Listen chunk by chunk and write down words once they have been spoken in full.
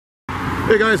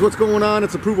Hey guys, what's going on?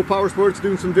 It's Approval Power Sports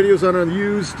doing some videos on a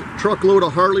used truckload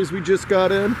of Harleys we just got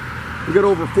in. We got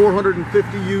over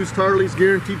 450 used Harleys,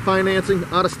 guaranteed financing,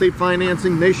 out-of-state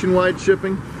financing, nationwide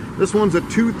shipping. This one's a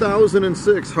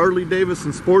 2006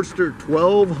 Harley-Davidson Sportster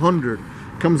 1200.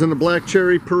 Comes in the black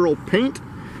cherry pearl paint.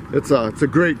 It's a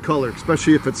great color,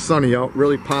 especially if it's sunny out.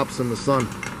 Really pops in the sun.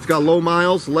 It's got low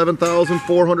miles,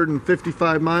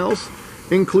 11,455 miles.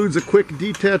 Includes a quick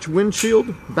detach windshield,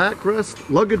 backrest,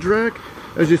 luggage rack.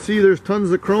 As you see, there's tons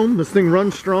of chrome. This thing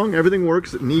runs strong. Everything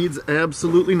works. It needs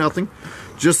absolutely nothing.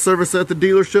 Just serviced at the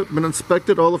dealership, been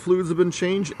inspected, all the fluids have been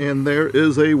changed, and there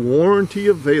is a warranty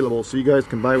available, so you guys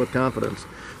can buy with confidence.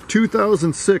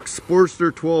 2006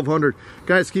 Sportster 1200.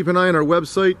 Guys, keep an eye on our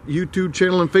website, YouTube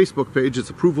channel, and Facebook page.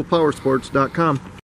 It's ApprovalPowersports.com.